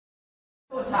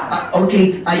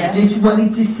Okay, I just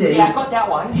wanted to say... Yeah, I got that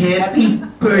one. Happy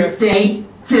birthday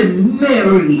to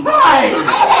Mary! Hi!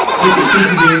 Okay,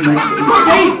 thank you very much.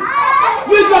 Freddie!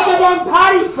 You got the wrong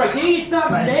party, Freddie! It's not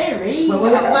Mary!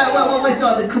 What's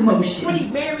all the commotion? Freddie,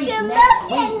 Mary's Commotion next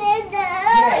week. is the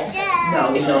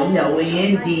ocean! No,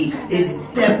 Andy. It's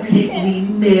definitely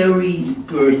Mary's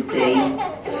birthday.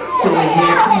 So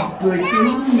happy birthday,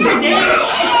 Freddie!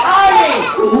 Ari!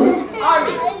 Who?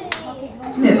 Ari!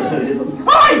 Never heard of him.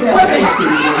 Hi, Freddie!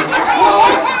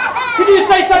 What? Can you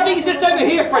say something? It's just over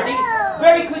here, Freddie.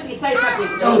 Very quickly say something.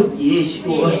 Oh, yeah,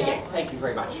 sure. Yeah. Thank you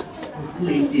very much.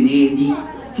 Listen, Andy,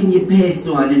 can you pass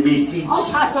on a message? I'll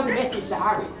pass on the message to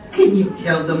Harry. Can you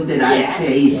tell them that I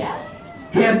say,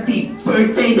 happy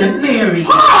birthday to Mary?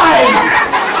 Hi!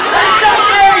 That's not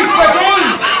Mary, Freddie!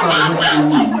 Oh, what do you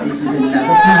mean? This is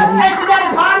another party? It's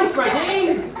another party,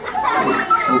 Freddie!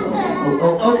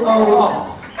 Oh,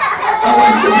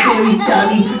 I'm so very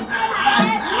sorry.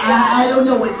 I don't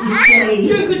know what to say.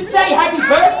 You could say happy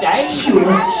birthday. Sure.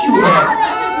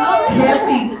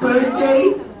 Happy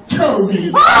birthday,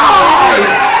 Toby.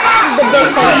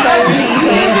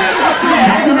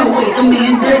 You know what,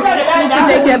 Amanda? Need to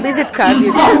take your visit card.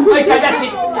 Okay, that's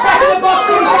it. Back in the box.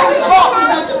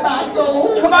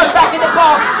 Come on, back in the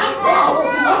box.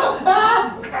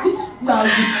 Wow,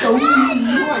 you're so mean.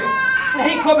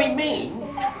 He called me mean.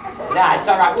 Nah, it's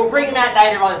alright. We'll bring him out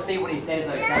later on and see what he says,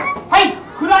 okay? Hey,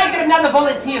 could I get another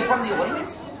volunteer from the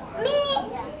audience? Me!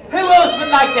 Who else would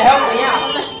like to help me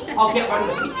out? I'll get one of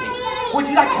the pictures. Would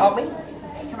you like to help me?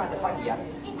 Hey, come around the front here.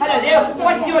 Hello there.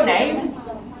 What's your name?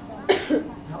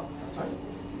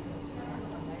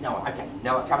 Noah, okay.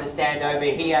 Noah, come and stand over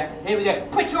here. Here we go.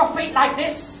 Put your feet like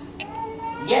this.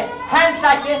 Yes, hands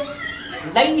like this.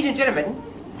 Ladies and gentlemen,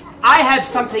 I have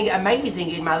something amazing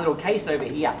in my little case over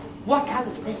here. What colour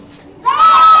is this?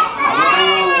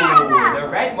 Oh, the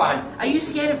red one. Are you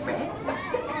scared of red?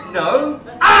 No?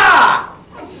 Ah!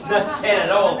 Not scared at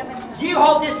all. You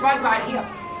hold this one right here.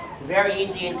 Very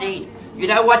easy indeed. You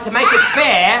know what? To make it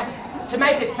fair,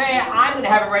 I'm going to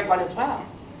have a red one as well.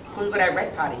 Who's got a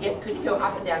red party here? Could you go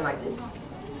up and down like this?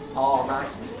 All right.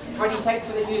 Freddie, thanks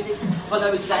for the music. Well, that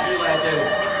was exactly what I do.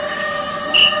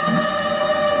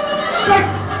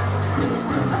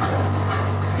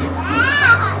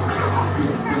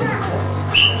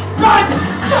 Run!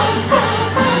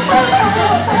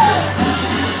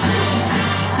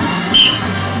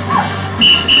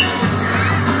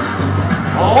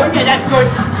 Oh yeah, that's good.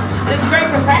 That's very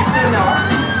professional, Noah.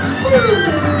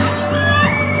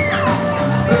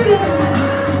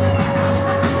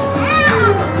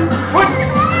 Push!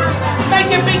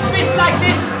 Make a big fist like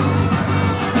this.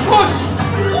 Push!